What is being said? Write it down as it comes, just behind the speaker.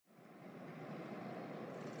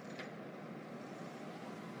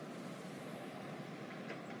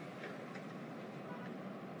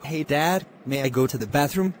Hey Dad, may I go to the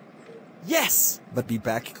bathroom? Yes, but be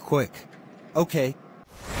back quick. Okay.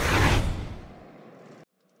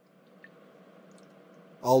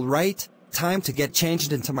 Alright, time to get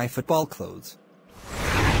changed into my football clothes.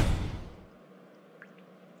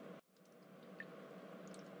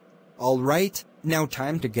 Alright, now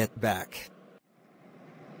time to get back.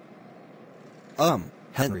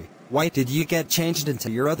 Henry, why did you get changed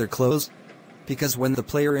into your other clothes? Because when the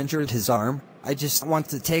player injured his arm, I just want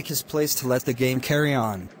to take his place to let the game carry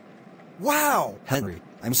on. Wow! Henry,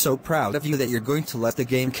 I'm so proud of you that you're going to let the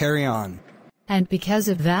game carry on. And because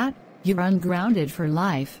of that, you're ungrounded for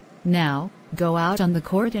life. Now, go out on the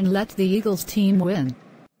court and let the Eagles team win.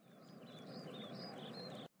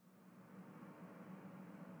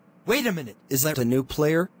 Wait a minute, is that a new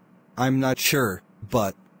player? I'm not sure,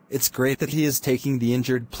 but it's great that he is taking the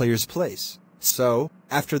injured player's place. So,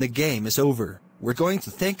 after the game is over, we're going to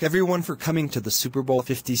thank everyone for coming to the Super Bowl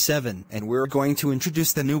 57, and we're going to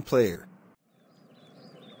introduce the new player.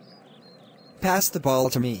 Pass the ball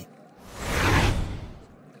to me.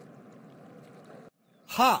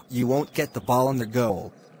 Ha! You won't get the ball on the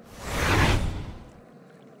goal.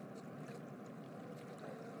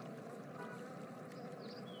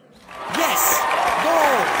 Yes!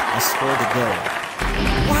 Goal! I scored a goal.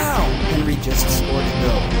 Wow! Henry just scored a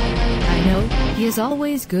goal. I know, he is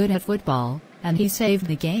always good at football, and he saved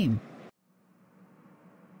the game.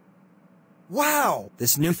 Wow!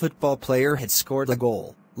 This new football player had scored a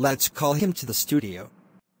goal. Let's call him to the studio.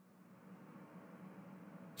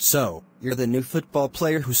 So, you're the new football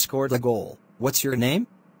player who scored a goal. What's your name?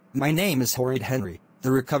 My name is Horrid Henry,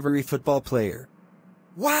 the recovery football player.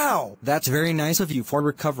 Wow! That's very nice of you for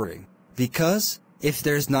recovering. Because, if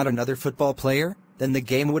there's not another football player, then the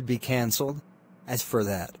game would be cancelled. As for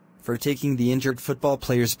that, for taking the injured football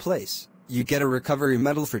player's place, you get a recovery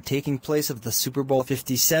medal for taking place of the Super Bowl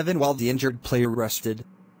 57 while the injured player rested.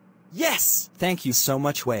 Yes! Thank you so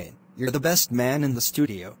much, Wayne. You're the best man in the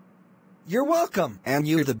studio. You're welcome! And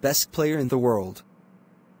you're the best player in the world.